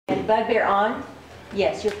bugbear on?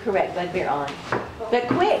 Yes, you're correct, bugbear on. But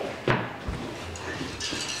quick.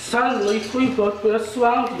 Suddenly, 3 bugbears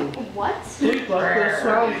surround you. What? 3 bugbears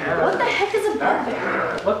surround you. What the heck is a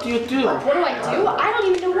bugbear? What do you do? What do I do? I don't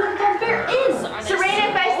even know what a bugbear is.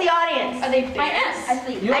 Serena, face the audience. Are they bears?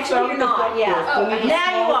 Actually, you're not, yeah. Oh,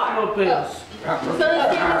 now you are. Bears. So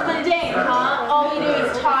this game is mundane, huh? All we do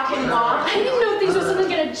is talk and walk. I didn't know things were suddenly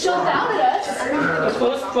gonna jump out at us. The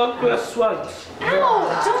first bugbear swipes,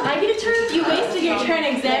 Ow! Don't I get a turn? You wasted your turn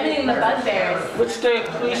examining the bugbears. which they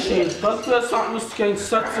appreciate. Bugbears aren't used to getting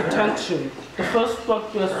such attention. The first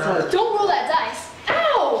bugbear swipes. Don't roll that dice.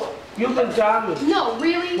 Ow! You've been damaged. No,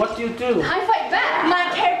 really? What do you do? I fight back.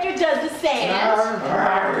 My character does the same.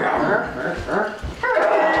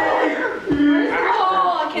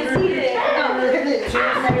 Oh, I can't see it.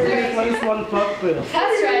 Seriously, place 1 bugbear.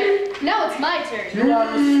 That's right. Now it's my turn. You are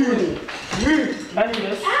the Flea.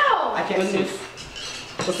 Anyways, Ow! I can't see.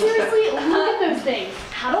 Seriously, look at those things.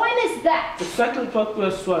 How do I miss that? the second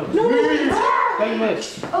bugbear swipes. No. They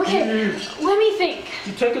miss. Okay, let me think.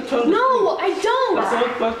 You take a turn to No, I The don't.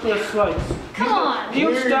 third bugbear swipes. Come on.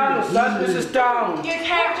 Huge damage. That is down. Your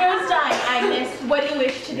character is dying, Agnes. What do you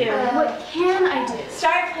wish to do? What can I do?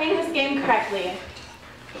 Start playing this game correctly.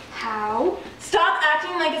 How? Stop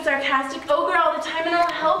acting like a sarcastic ogre all the time and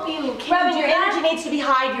I'll help you. Can Robin, you your do that? energy needs to be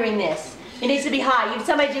high during this. It needs to be high. If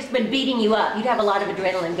somebody's just been beating you up, you'd have a lot of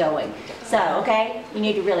adrenaline going. So, okay? You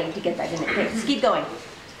need to really get that in it. Okay, just keep going.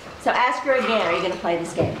 So ask her again, are you going to play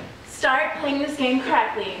this game? Start playing this game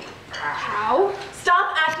correctly. How?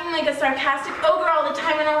 Stop acting like a sarcastic ogre all the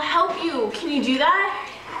time and I'll help you. Can you do that?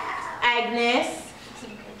 Agnes,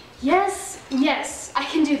 Yes, I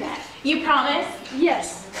can do that. you promise?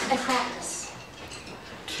 Yes, I promise.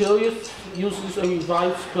 Tyrius uses a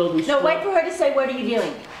revive spell. No, wait for her to say, what are you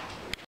doing?